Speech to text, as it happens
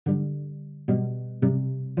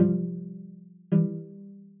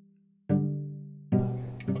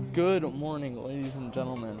Good morning, ladies and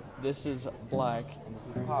gentlemen. This is Black. And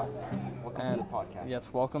this is Todd. Welcome to the podcast.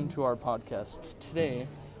 Yes, welcome to our podcast. Today,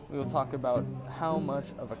 we will talk about how much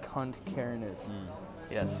of a cunt Karen is.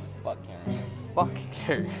 Yes. Fuck Karen. Fuck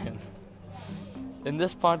Karen. In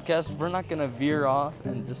this podcast, we're not going to veer off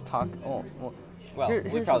and just talk...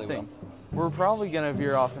 We probably will. We're probably going to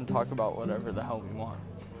veer off and talk about whatever the hell we want.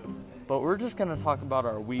 But we're just going to talk about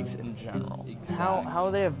our weeks in general. Exactly. How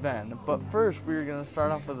they have been. But first, we're going to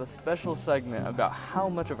start off with a special segment about how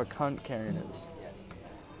much of a cunt Karen is.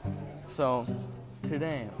 So,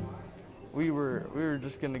 today, we were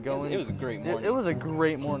just going to go in. It was a great morning. It was a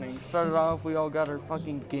great morning. Started off, we all got our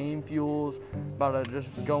fucking game fuels, about to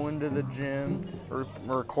just go into the gym,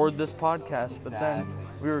 record this podcast. But then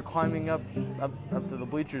we were climbing up to the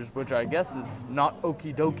bleachers, which I guess it's not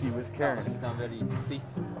okie dokie with Karen. It's not very safe.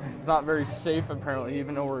 It's not very safe, apparently,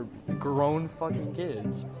 even though we're grown fucking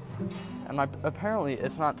kids. And apparently,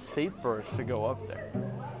 it's not safe for us to go up there.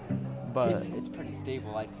 But It's pretty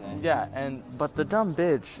stable, I'd say. yeah, but the dumb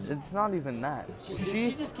bitch, it's not even that.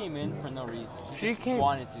 She just came in for no reason. She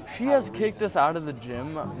wanted to. She has kicked us out of the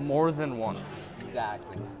gym more than once.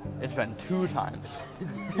 Exactly. It's been 2 times.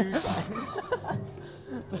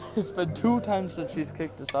 It's been 2 times that she's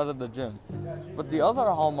kicked us out of the gym. But the other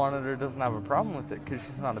hall monitor doesn't have a problem with it because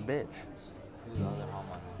she's not a bitch. Who's the other hall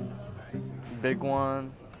monitor? Big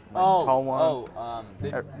one. Tall one.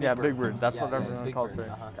 Big Big Bird. That's what Yeah, everyone Big calls Bird,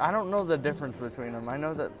 her. uh-huh. I don't know the difference between them. I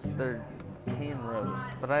know that they're Cane Rose,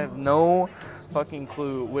 but I have no fucking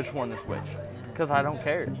clue which one is which, because I don't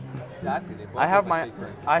care. Exactly. They both I have look my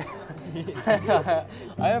like Big Bird.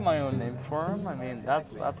 I have my own name for them. I mean,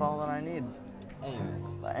 that's all that I need.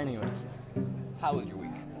 Anyways, How was your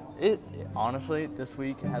week? it honestly this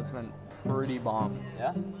week has been pretty bomb.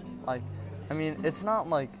 Yeah? Like, I mean, it's not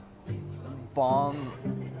like bomb.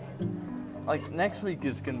 Like, next week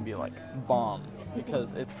is gonna be like bomb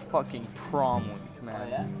because it's fucking prom week, man. Oh,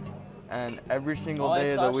 yeah? And every single Oh, I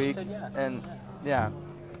day of saw the she week, said yeah.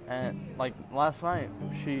 and like last night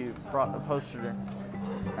she posted her,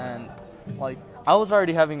 and like I was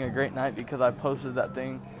already having a great night because I posted that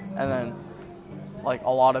thing, and then like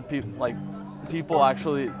a lot of people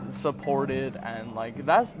actually supported, and like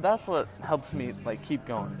that's what helps me like keep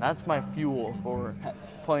going. That's my fuel for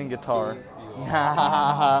playing guitar.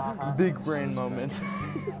 Big brain moment.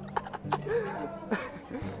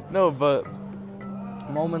 No, but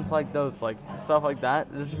moments like those, like stuff like that,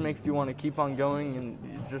 it just makes you want to keep on going, and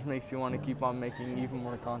it just makes you want to keep on making even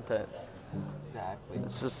more content. Exactly.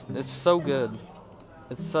 It's so good.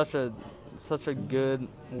 It's such a good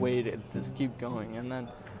way to just keep going. And then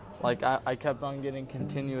like I kept on getting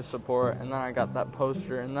continuous support, and then I got that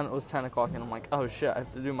poster, and then it was 10 o'clock, and I'm like, oh shit, I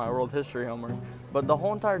have to do my world history homework. But the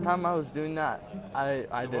whole entire time I was doing that,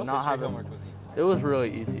 I did not have it. Homework was easy. It was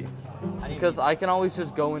really easy because I can always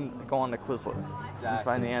just go on to Quizlet and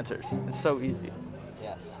find the answers. It's so easy.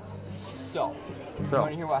 Yes. So, you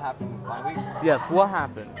want to hear what happened my week? Yes, what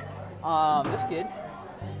happened? This kid,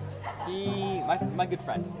 my good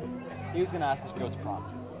friend, he was gonna ask this girl to prom.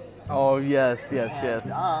 Oh yes. He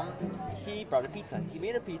brought a pizza. He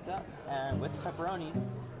made a pizza, and with pepperonis,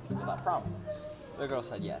 he spilled out prom. The girl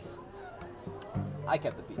said yes. I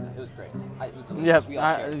kept the pizza. It was great. It was delicious.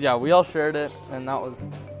 We all shared it, and that was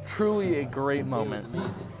truly a great moment. It was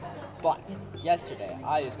amazing. But yesterday,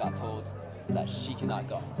 I just got told that she cannot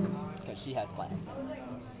go because she has plans.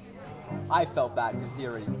 I felt bad because he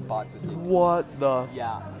already bought the tickets. What the?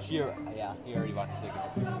 He already bought the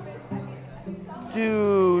tickets.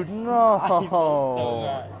 Dude, no. I felt so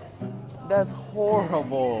bad. That's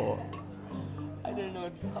horrible. I didn't know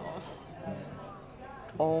what to tell him.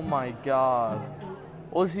 Oh my god.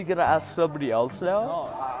 Was he gonna ask somebody else now?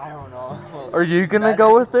 No, I don't know. Well, Are you gonna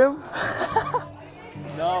go with him?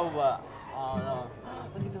 No, but I don't know.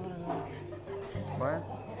 Look at the little one. Where?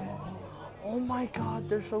 Oh my god,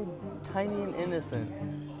 they're so tiny and innocent.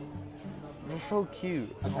 They're so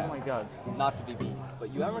cute. Okay. Oh my god. Not to be mean,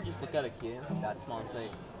 but you ever just look at a kid that small and say,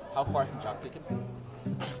 how far can Chuck take him?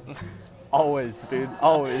 Always, dude.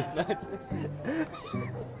 Always.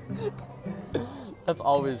 That's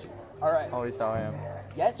always Alright. always how I am.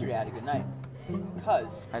 Yesterday I had a good night.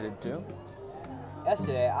 Because I did too.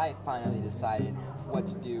 yesterday I finally decided what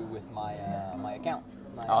to do with my my account.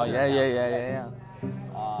 My Oh other yeah. account.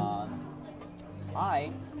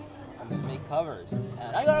 I am gonna make covers,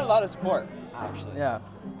 and I got a lot of support actually. Yeah.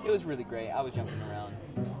 It was really great. I was jumping around.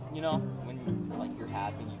 You know, when you're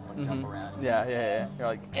happy, you want to jump around. Yeah. You're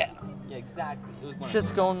like, yeah. Yeah, exactly. It was one of Shit's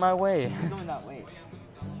those. going my way. It's going that way.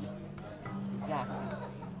 Exactly.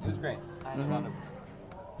 It was great. I had a lot of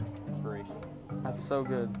inspiration. That's so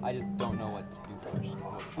good. I just don't know what to do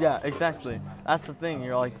first. Yeah, exactly. That's the thing.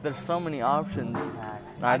 You're like, there's so many options.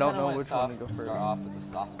 I don't know which one to go first. Start off with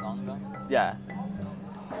a soft song though. Yeah.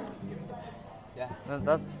 Yeah.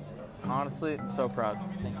 That's honestly so proud.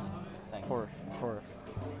 Thank you. Thank Of course. you.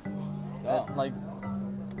 So, Like,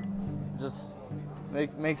 just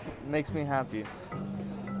makes me happy. how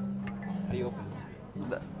do you open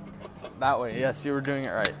this? That way, yes, you were doing it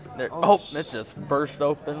right. There. Oh, It just burst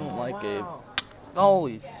open like a.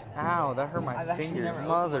 Holy ow! That hurt my I've actually finger, never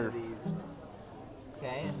mother. opened one of these.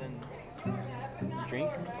 Okay, and then you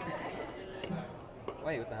drink.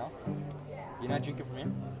 Wait, what the hell? You're not drinking from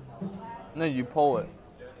here? No, you pull it.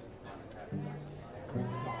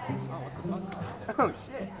 Oh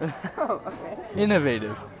shit. Oh, okay.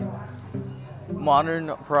 Innovative.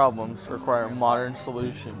 Modern problems require modern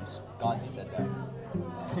solutions. Gandhi said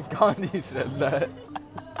that. Gandhi said that.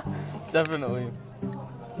 Definitely.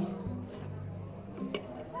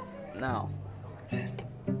 Now,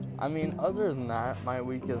 I mean, other than that, my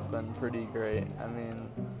week has been pretty great. I mean,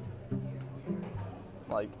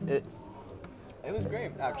 like it. It was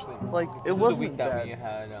great, actually. Like This it is wasn't the week that bad. we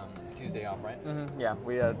had Tuesday off, right? Yeah,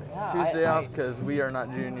 we had Yeah, Tuesday I- off because we are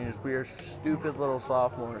not juniors. We are stupid little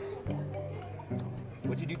sophomores.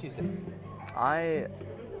 What'd you do Tuesday? I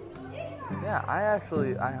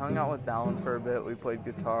hung out with Dallin for a bit. We played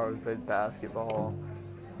guitar, we played basketball,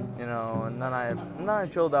 you know, and then I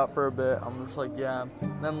chilled out for a bit. I'm just like, yeah.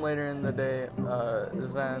 And then later in the day,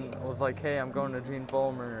 Zen was like, hey, I'm going to Gene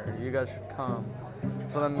Fulmer. You guys should come.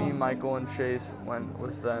 So then me, Michael, and Chase went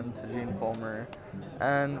with Zen to Gene Fulmer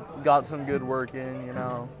and got some good work in, you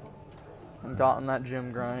know, and got on that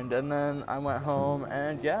gym grind. And then I went home,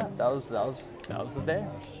 and yeah, that was the day.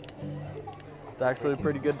 It's actually a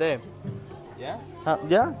pretty good day. Yeah?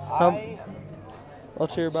 Yeah. I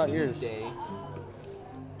Let's hear about yours. Tuesday,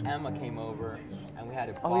 Emma came over and we had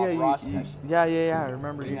a Oh Bob yeah, Ross you, session. yeah. I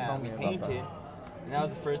remember you Yeah, told we me painted, about that. and that was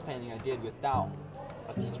the first painting I did without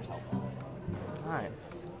a teacher's help. Nice.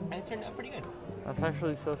 And it turned out pretty good. That's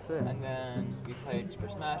actually so sick. And then we played Super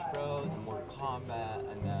Smash Bros. And Mortal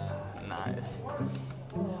Kombat, and then Nice.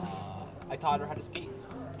 I taught her how to skate.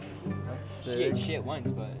 That's She ate sick. shit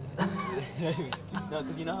once, but no,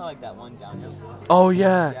 because you know how like that one downhill. Oh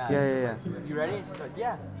yeah. Yeah. You ready? She's like,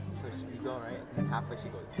 yeah. So you go right, and then halfway she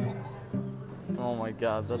goes. Oh my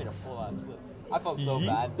god, She made a that's. full ass flip. I felt so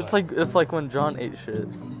bad. It's like when John ate shit.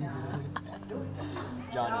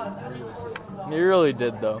 Johnny, real shit. He really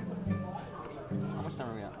did though. How much time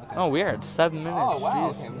are we at? Okay. Oh, we are at 7 minutes. Oh,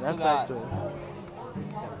 wow, Jeez, okay, we that's still got- actually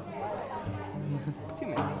 2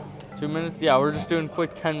 minutes. 2 minutes. Yeah, we're just doing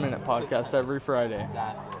quick 10-minute podcasts every Friday.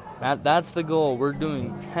 Exactly. That's the goal. We're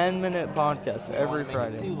doing 10-minute podcasts We don't every wanna make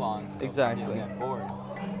Friday. It too long. So Exactly. People get bored.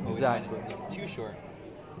 But Exactly. We don't wanna make it too short.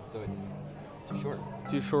 So it's too short.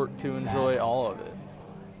 Too short to enjoy all of it.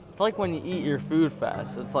 It's like when you eat your food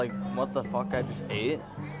fast. It's like, what the fuck? I just ate.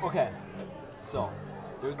 Okay. So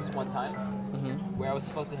there was this one time Mhm. where I was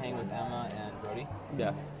supposed to hang with Emma and Brody,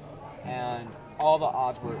 Yeah. and all the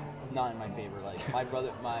odds were not in my favor. Like my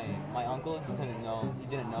brother, my uncle, he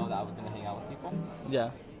didn't know that I was gonna hang out with people,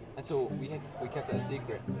 Yeah. and so we kept it a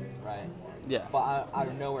secret, right? Yeah. But out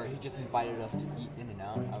of nowhere, he just invited us to eat In and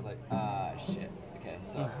Out. I was like, shit. Okay,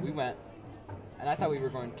 so we went, and I thought we were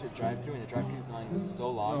going to drive through, and the drive through line was so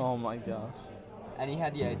long, Oh my gosh. and he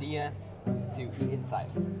had the idea to eat inside.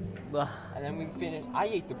 And then we finished. I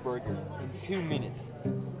ate the burger in 2 minutes,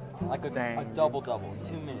 like a Dang. double in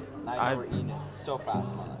 2 minutes. And I never eaten it so fast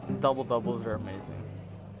in my life. Double doubles are amazing.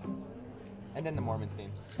 And then the Mormons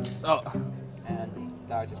came, Oh. and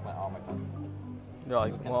that just went on my tongue. You're like,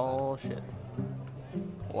 It was kinda well, shit.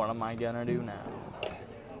 What am I gonna do now?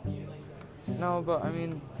 No, but I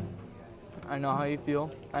mean, I know how you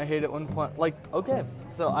feel. I hate it when okay,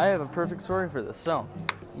 so I have a perfect story for this. So,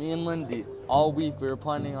 me and Lindy, all week we were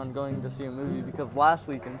planning on going to see a movie because last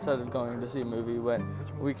week instead of going to see a movie, when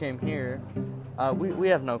we came here, we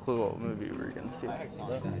have no clue what movie we were gonna see. I heard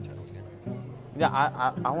Sonic the Hedgehog was good. Yeah,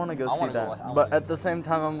 I want to go I see wanna go that, watch- I wanna but go at the same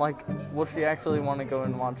time, I'm like, will she actually want to go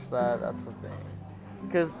and watch that? That's the thing.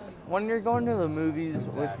 Because when you're going to the movies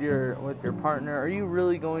with your partner, are you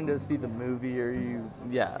really going to see the movie? Or are you,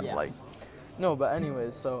 Yeah. like, no. But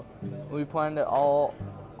anyways, so we planned it all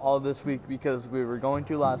this week because we were going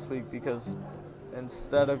to last week because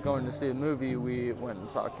instead of going to see a movie, we went and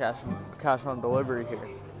saw Cash on Delivery here.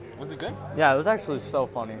 Was it good? Yeah, it was actually so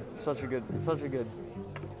funny. Such a good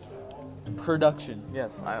production.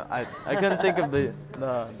 Yes, I couldn't think of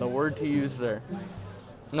the word to use there.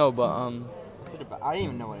 No, but What's it about? I didn't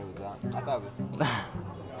even know what it was about. I thought it was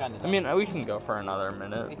kind of. I mean, we can go for another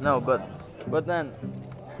minute. No, but then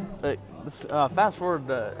Fast forward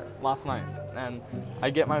to last night, and I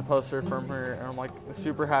get my poster from her, and I'm like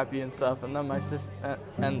super happy and stuff. And then my sister,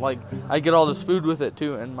 and like I get all this food with it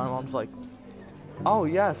too. And my mom's like, "Oh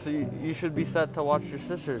yeah, so you should be set to watch your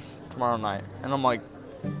sisters tomorrow night." And I'm like,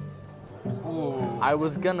 Ooh. I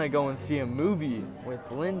was gonna go and see a movie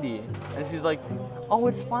with Lindy, and she's like, "Oh,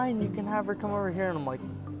 it's fine. You can have her come over here." And I'm like,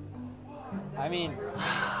 I mean,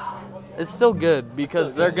 it's still good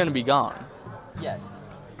because still they're good. gonna be gone. yes,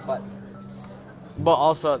 but But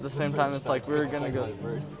also at the same time, it's like we were gonna go.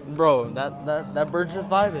 Bro, that bird's just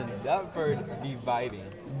vibing. That bird be vibing.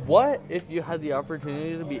 What if you had the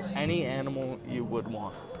opportunity to be any animal you would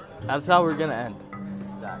want? That's how we're gonna end.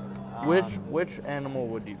 Exactly. Which animal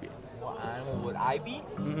would you be? What animal would I be?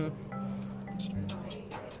 Mm-hmm.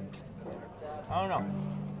 I don't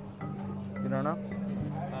know. You don't know?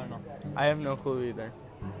 I don't know. I have no clue either.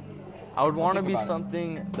 I would want to think be about it.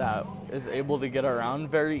 something that is able to get around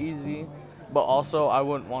very easy, but also I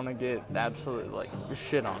wouldn't want to get absolutely like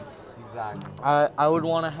shit on. Exactly. I would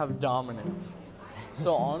want to have dominance.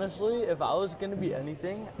 So honestly, if I was gonna be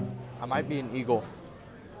anything, I might be an eagle.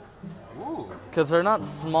 Ooh. Because they're not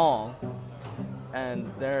small,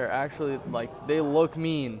 and they're actually, like, they look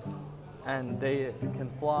mean, and they can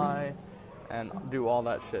fly, and do all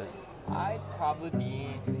that shit. I'd probably be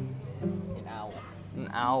an owl. An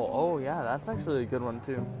owl, oh yeah, that's actually a good one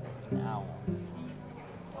too. An owl.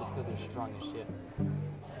 Just because they're strong as shit.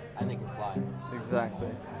 And they can fly. Exactly.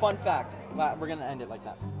 Fun fact. We're gonna end it like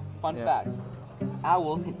that. Fun Yeah. fact.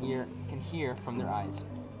 Owls can hear from their eyes.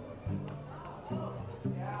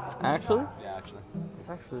 Actually? Yeah, actually. It's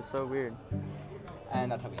actually so weird.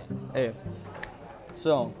 And that's how we end. Hey,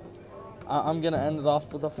 so, I'm gonna end it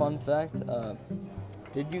off with a fun fact.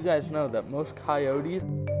 Did you guys know that most coyotes